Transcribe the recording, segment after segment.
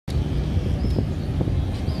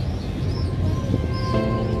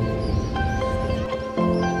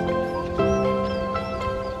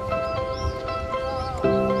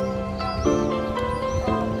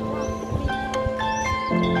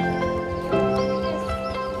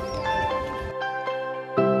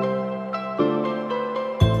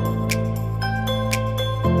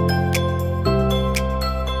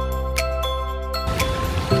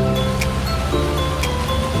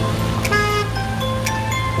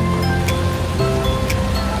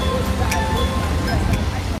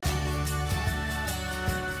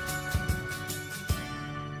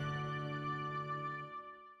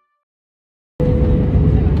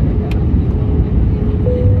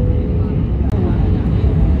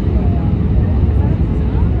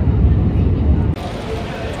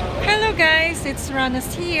it's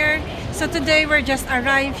Rona's here. So today we're just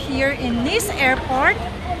arrived here in Nice Airport,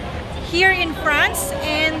 here in France,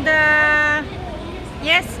 and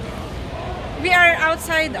yes, we are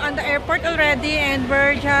outside on the airport already, and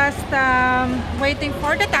we're just waiting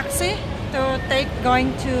for the taxi to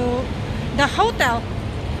going to the hotel.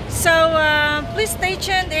 So please stay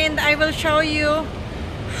tuned, and I will show you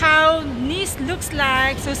how Nice looks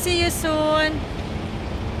like. So see you soon.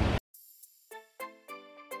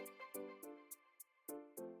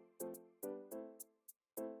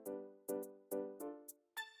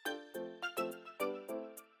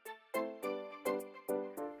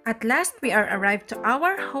 At last, we are arrived to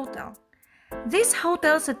our hotel. This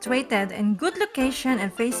hotel is situated in good location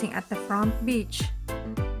and facing at the front beach.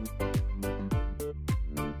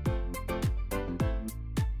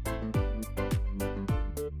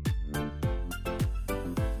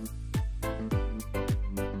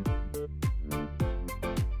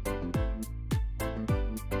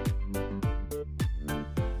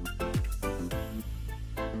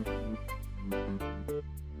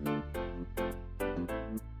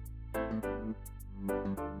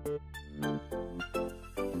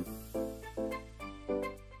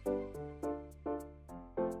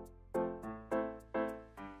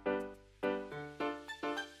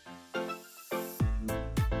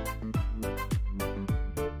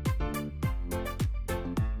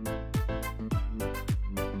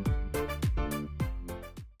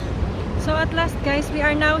 So at last, guys, we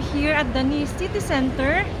are now here at the Nice city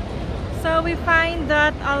center. So we find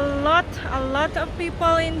that a lot of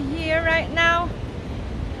people in here right now.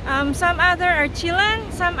 Some other are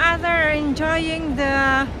chilling, some other are enjoying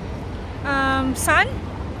the sun,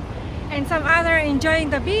 and some other are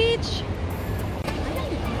enjoying the beach.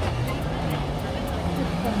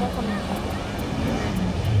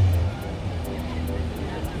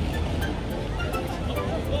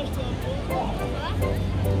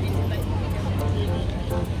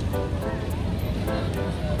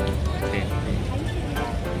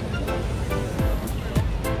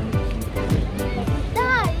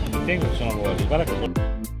 Sono vuoti, guarda che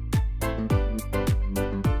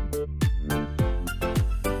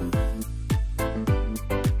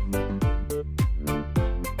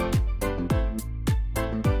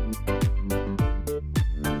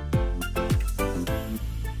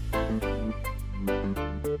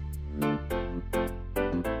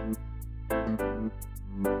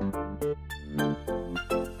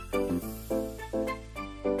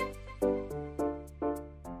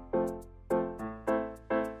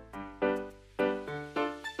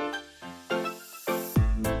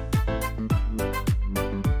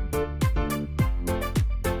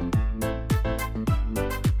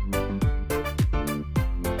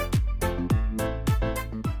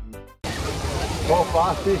hvor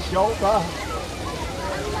far, det er sjovt, hva'?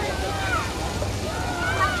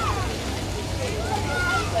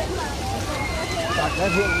 Der er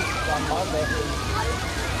glas herude, der er meget glas herude.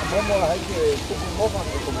 Og mormor har ikke set min morfar,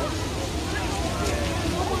 der kommer ind.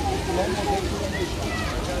 Mormor kan ikke ud.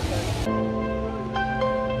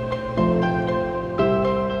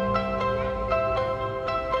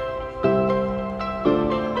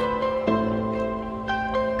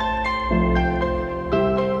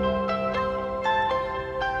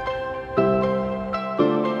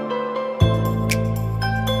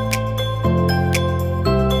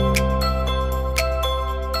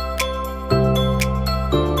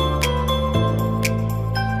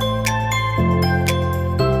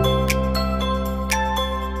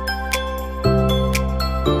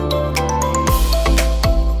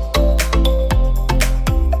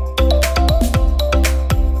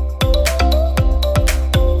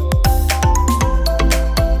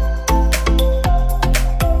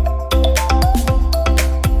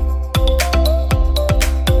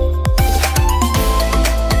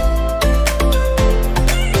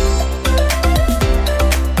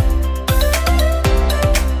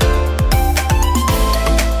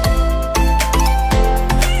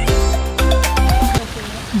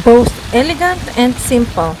 Both elegant and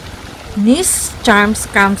simple, Nice's charms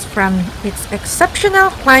comes from its exceptional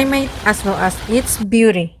climate as well as its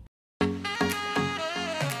beauty.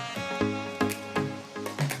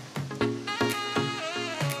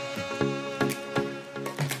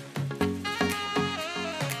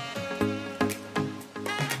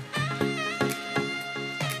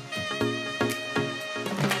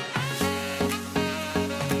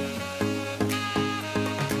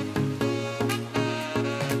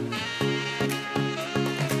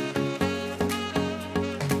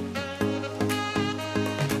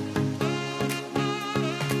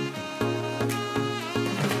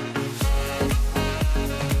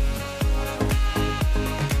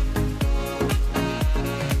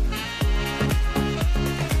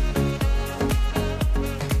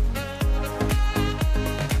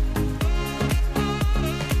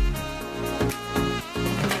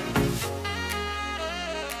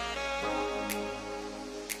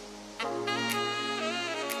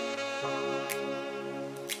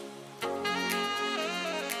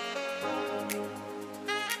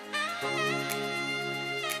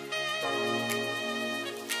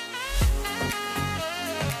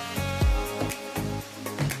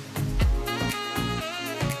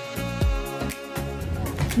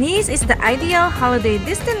 Nice is the ideal holiday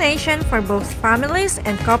destination for both families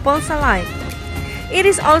and couples alike. It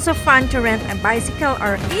is also fun to rent a bicycle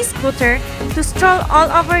or e-scooter to stroll all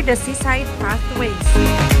over the seaside pathways.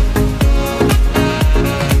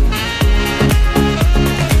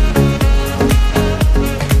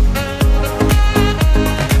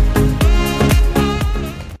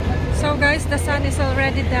 So guys, the sun is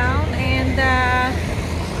already down and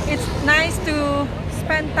it's nice to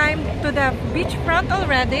spend time to the beachfront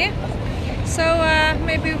already. So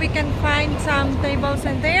maybe we can find some tables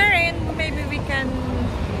in there and maybe we can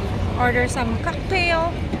order some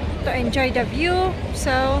cocktail to enjoy the view.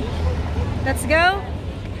 So let's go.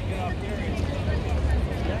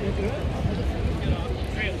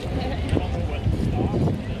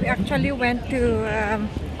 We actually went to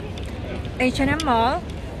H&M Mall,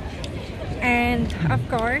 and of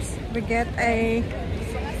course we get a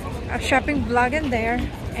shopping vlog in there,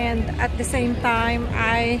 and at the same time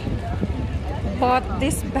I bought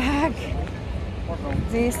this bag,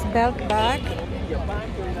 this belt bag.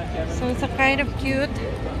 So it's a kind of cute.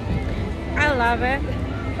 I love it.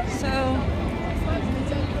 So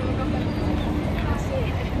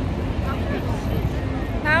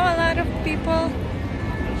now a lot of people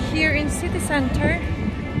here in city center,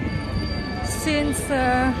 since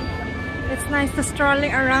it's nice to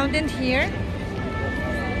strolling around in here.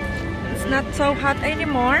 It's not so hot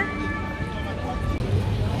anymore.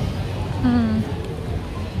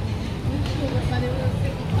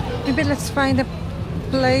 Maybe let's find a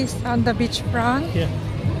place on the beachfront. Yeah.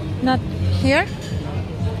 Not here.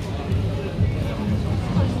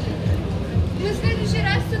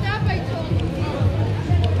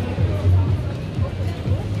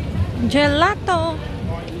 Gelato,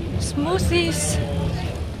 smoothies.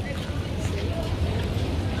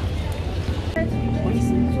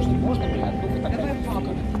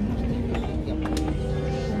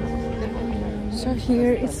 So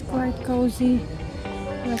here it's quite cozy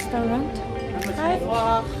restaurant. Hi.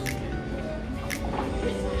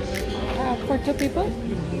 For two people?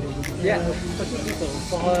 Yeah, for 2 people.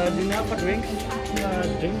 For dinner, for drinks,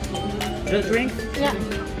 drinks. Just drinks? Yeah.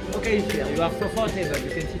 Okay, here you have for 4 tables. You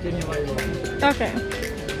can sit anywhere you want. Okay.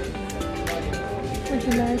 Would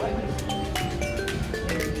you like?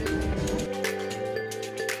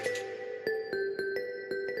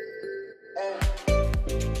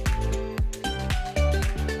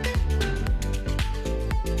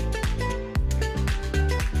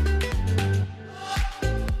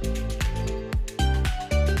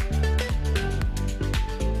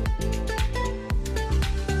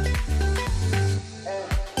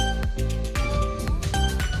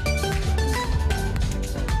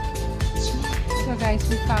 So guys,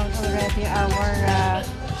 we found already our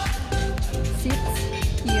seats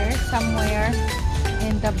here somewhere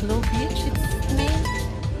in the Blue Beach. It's named.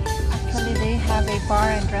 Actually, they have a bar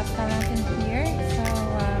and restaurant in here. So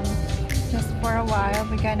just for a while,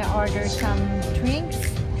 we're gonna order some drinks,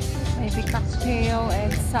 maybe cocktail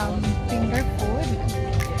and some finger food.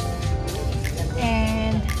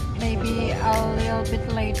 And maybe a little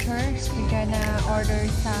bit later, we're gonna order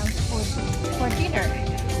some food for dinner.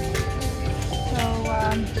 So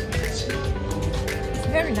it's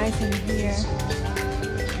very nice in here.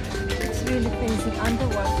 It's really facing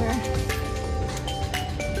underwater.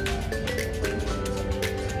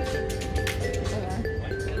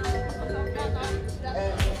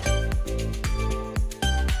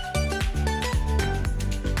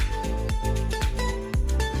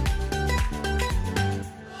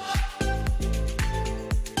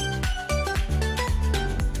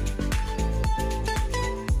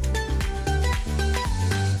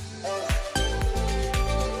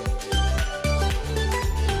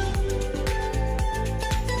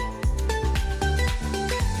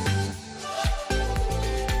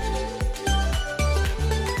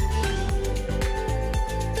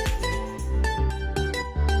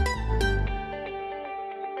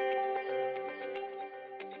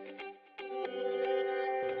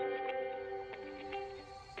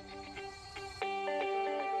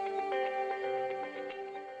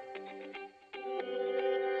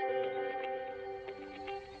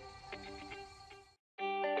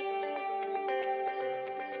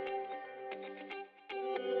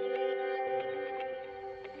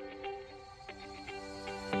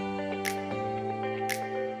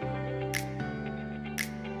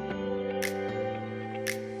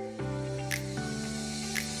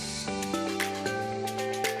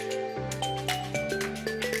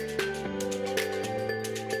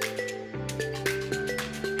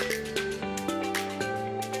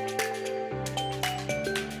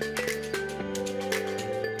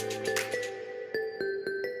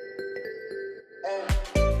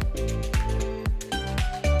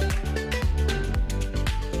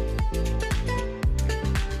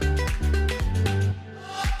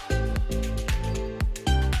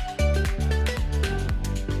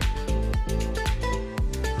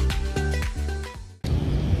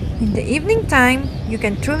 In the evening time, you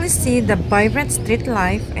can truly see the vibrant street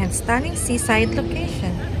life and stunning seaside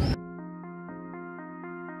location.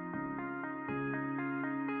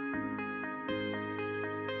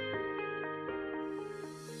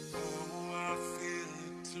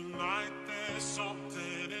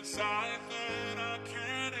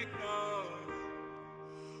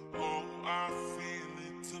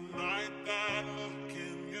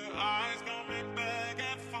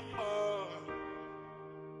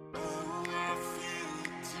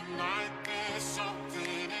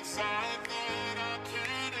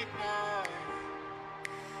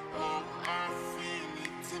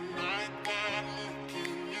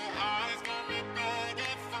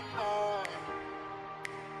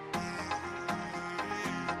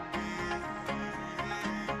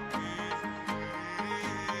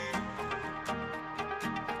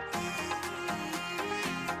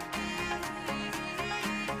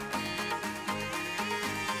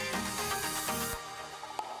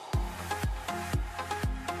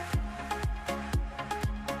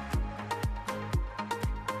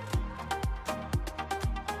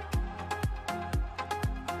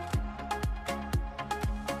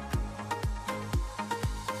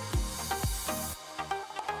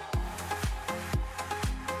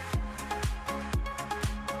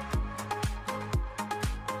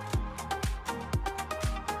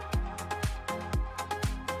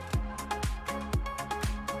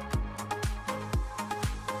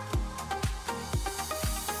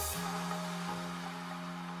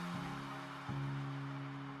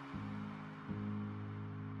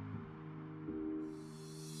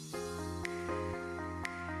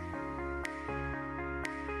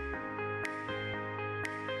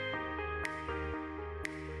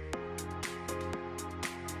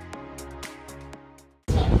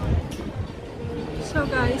 So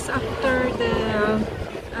guys, after the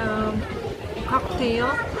cocktail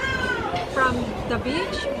from the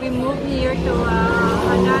beach, we moved here to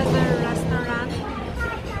another restaurant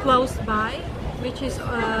close by, which is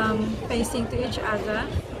facing to each other.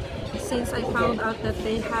 Since I found out that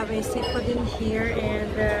they have a seafood in here,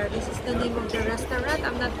 and this is the name of the restaurant.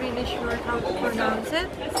 I'm not really sure how to pronounce it.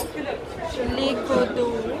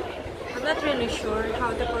 Likodu. I'm not really sure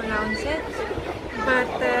how to pronounce it, but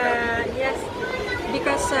yes,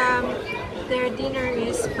 because their dinner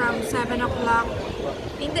is from 7 o'clock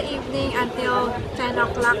in the evening until 10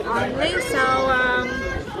 o'clock only, so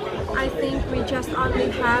I think we just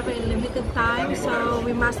only have a limited time, so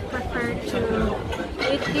we must prefer to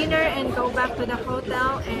eat dinner and go back to the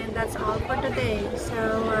hotel, and that's all for today. So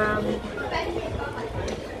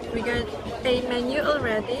we got a menu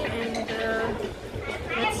already, and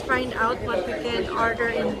let's find out what we can order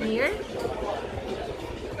in here,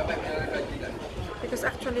 because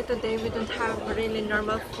actually today we don't have really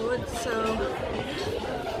normal food, so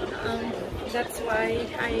that's why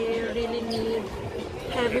I really need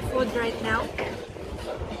heavy food right now.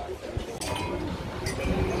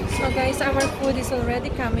 So guys, our food is already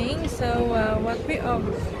coming. So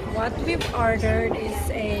what we've ordered is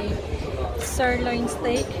a sirloin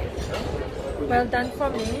steak, well done for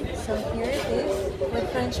me. So here it is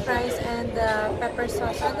with French fries and pepper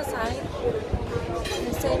sauce on the side.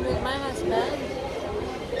 The same with my husband.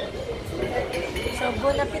 So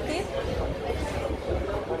bon appetit.